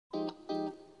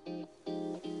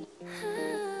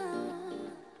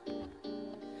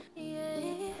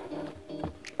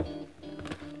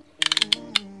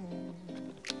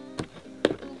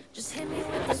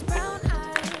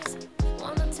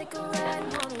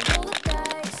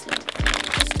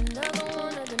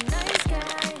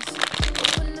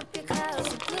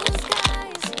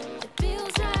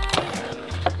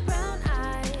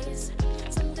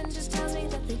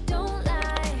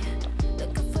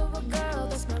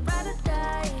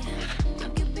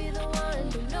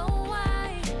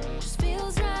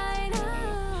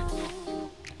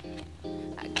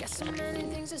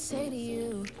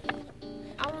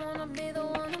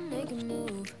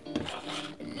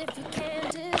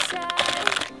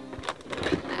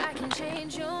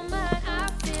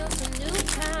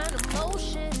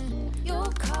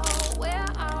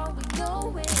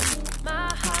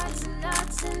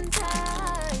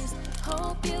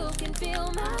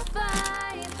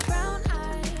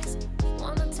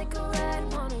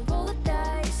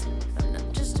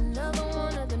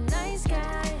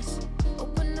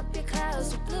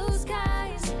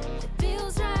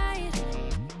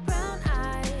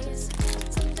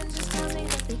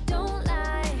that they don't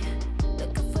lie.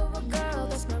 Looking for a girl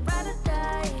that's my ride or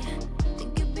die.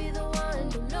 Think you'd be the one,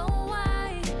 don't know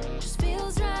why. Just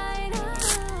feels right.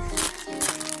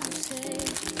 You say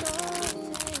no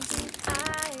things I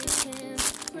can't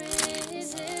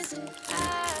resist. I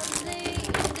plead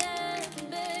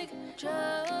and beg,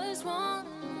 just one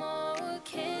more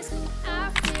kiss. I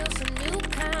feel some new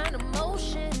kind of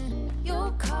motion.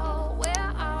 Your call,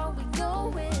 where are we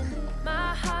going?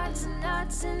 My heart's in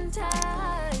knots and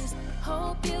ties.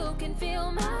 Hope you can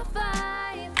feel my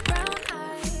vibe. Brown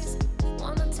eyes,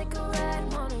 wanna take a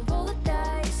ride, wanna roll the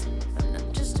dice. I'm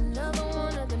not just another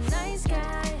one of the nice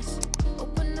guys.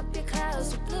 Open up your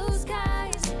clouds with blue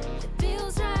skies. It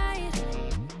feels right.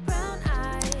 Brown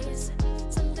eyes,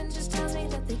 something just tells me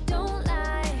that they don't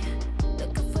lie.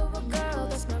 Looking for a girl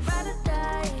that's my ride or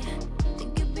die.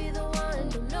 Think you'd be the one,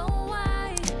 don't know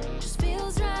why. Just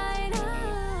feels right.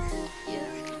 You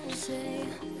say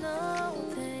no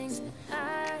things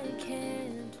I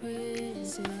can't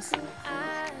resist.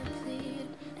 I plead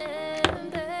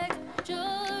and beg,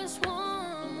 just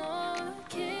one more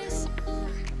kiss.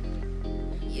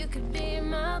 You could be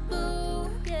my boo,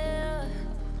 yeah.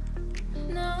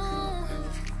 No,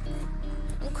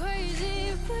 I'm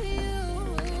crazy for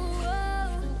you,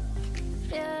 oh,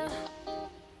 yeah.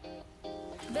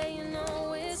 Bet you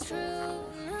know it's true,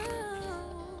 no.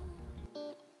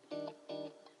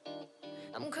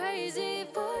 I'm crazy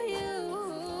for you,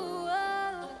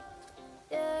 oh,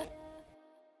 yeah.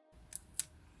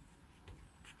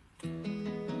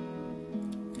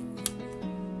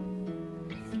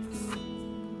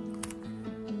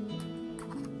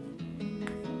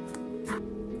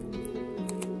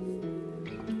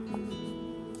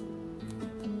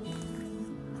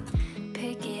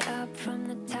 Pick it up from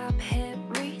the top, hit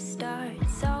restart.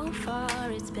 So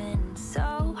far it's been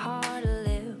so hard to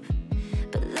live,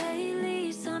 but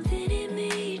lately something in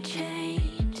me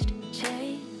changed.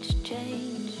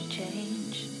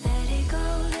 Let it go,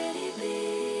 let it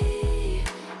be.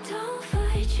 Don't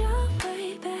fight your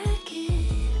way back in.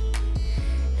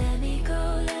 Let me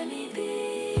go, let me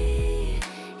be.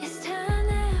 It's time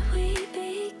that we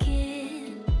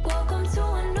begin. Welcome to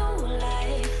a new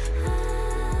life.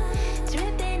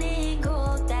 Dripping in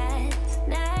gold, that's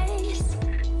nice.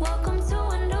 Welcome to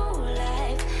a new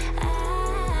life.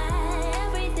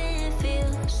 Everything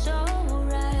feels so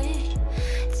right.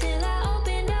 Till I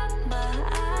opened up my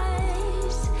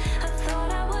eyes. I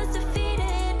thought I was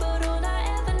defeated, but all I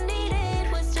ever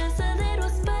needed was just a little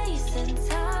space and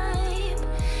time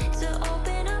to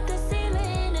open up the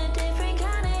ceiling, a different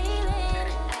kind of healing.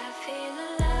 I feel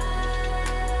alive.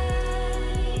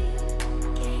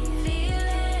 Can you feel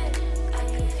it? I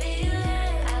can feel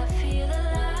it. I feel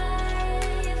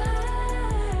alive.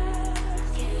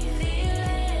 Can you feel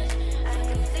it? I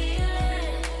can feel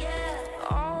it. Yeah.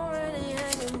 Already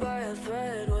hanging by a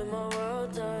thread with my world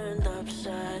turned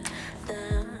upside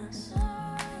down.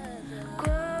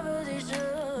 Gravity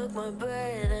shook my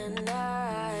bed and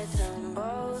I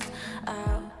tumbled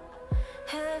out.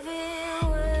 Heavy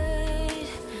weight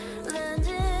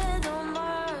landed on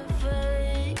my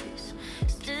face,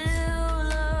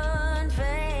 still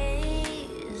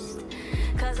unfazed,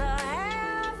 'cause I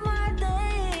have my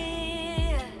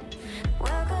day.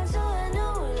 Welcome to a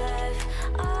new life.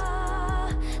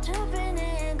 Jumping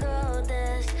in gold,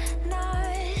 that's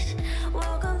nice.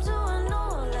 Welcome to a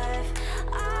new life.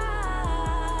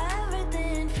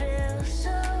 Everything feels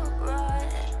so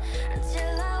right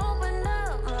until I opened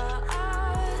up my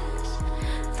eyes.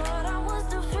 Thought I was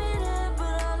defeated,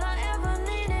 but all I ever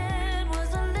needed was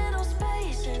a little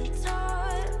space and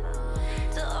time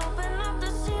to open up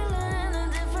the ceiling, a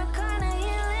different kind of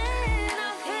healing. I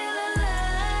feel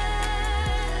alive.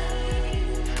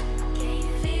 Can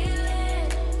you feel it?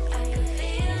 I can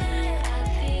feel it. I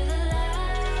feel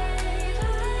alive.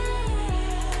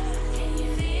 Can you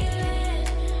feel it?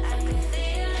 I can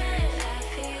feel it. I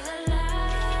feel alive.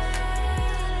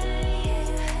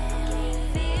 Can you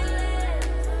feel it?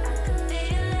 I can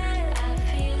feel it. I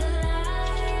feel alive.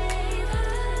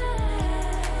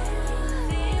 Can you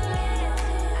feel it?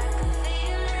 I can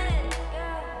feel it.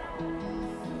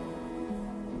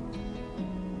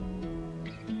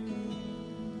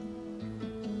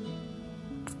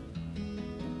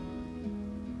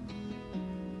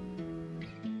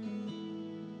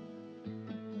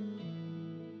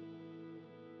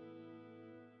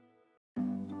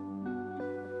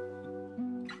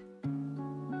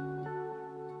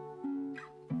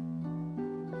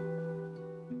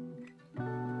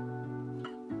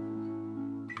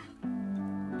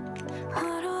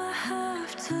 What do I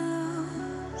have to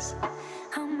lose?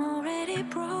 I'm already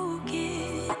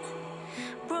broken,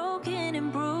 broken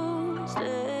and bruised.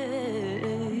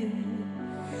 stay?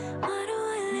 Why do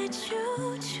I let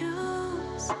you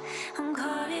choose? I'm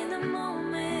caught in the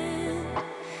moment,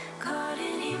 caught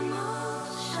in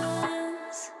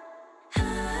emotions.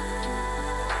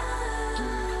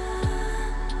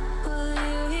 Will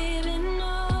you even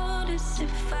notice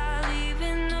if I leave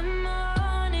in the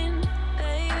morning,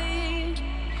 baby?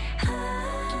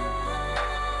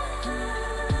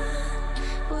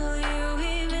 Will you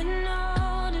even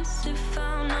notice if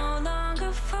I'm no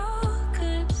longer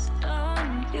focused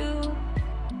on you?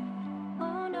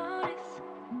 Won't notice,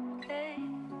 babe.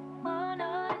 Won't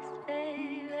notice,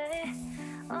 baby.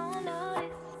 Won't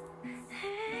notice.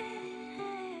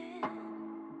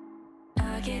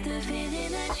 I get the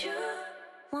feeling that you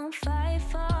won't fight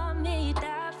for me,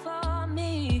 die for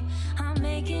me. I'm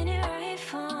making it right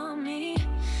for me.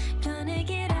 Gonna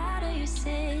get out of your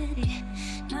city.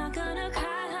 Not gonna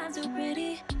cry, I'm too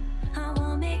pretty. I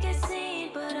won't make a scene,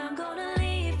 but I'm gonna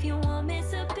leave. You won't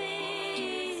miss a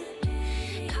beat.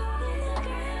 Call it the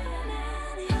grand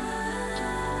finale.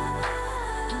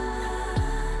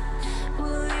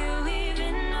 Will you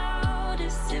even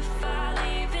notice if I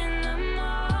leave in the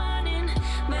morning,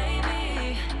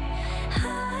 baby?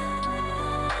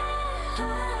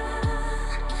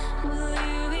 Will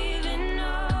you even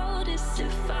notice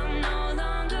if I'm no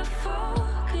longer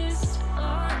focused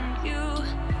on you?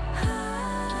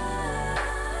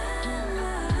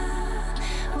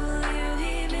 Will you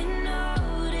even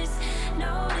notice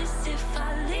if I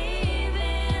leave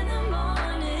in the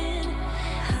morning?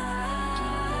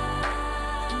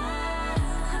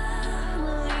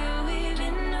 Will you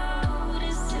even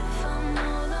notice if I'm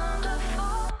no longer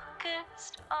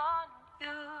focused on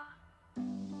you?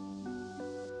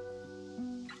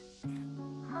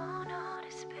 Won't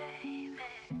notice, baby.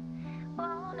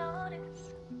 Won't notice.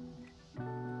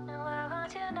 No, I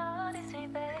want you to notice me,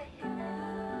 baby.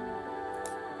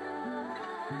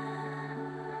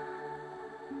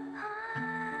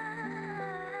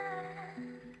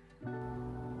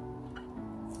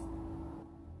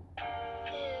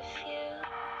 If you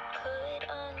could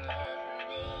unlive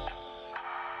me,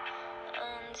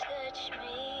 untouch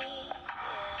me,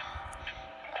 yeah.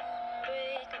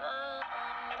 Unbreak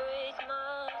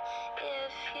my,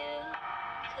 if you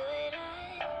could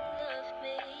unlove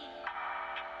me,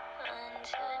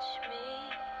 untouch me,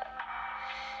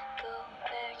 go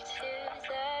back to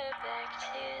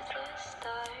the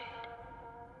start.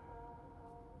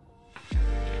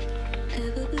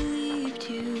 Never believed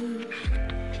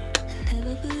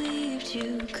you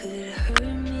could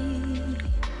hurt me.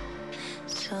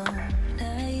 So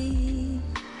naive,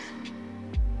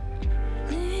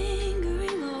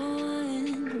 lingering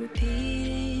on,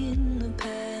 repeating the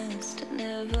past. I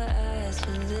never asked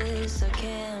for this, I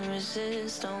can't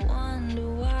resist. I wonder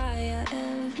why I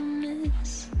ever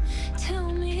miss.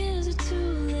 Tell me, is it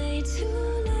too late,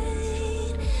 too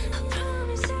late? I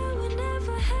promise I would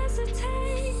never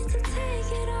hesitate to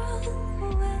take it all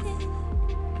away.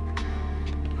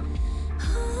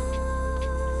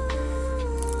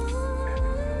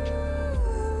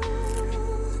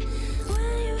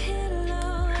 When you hit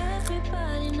low,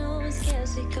 everybody knows,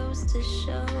 guess it goes to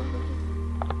show.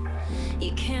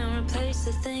 You can't replace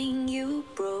the thing you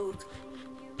broke.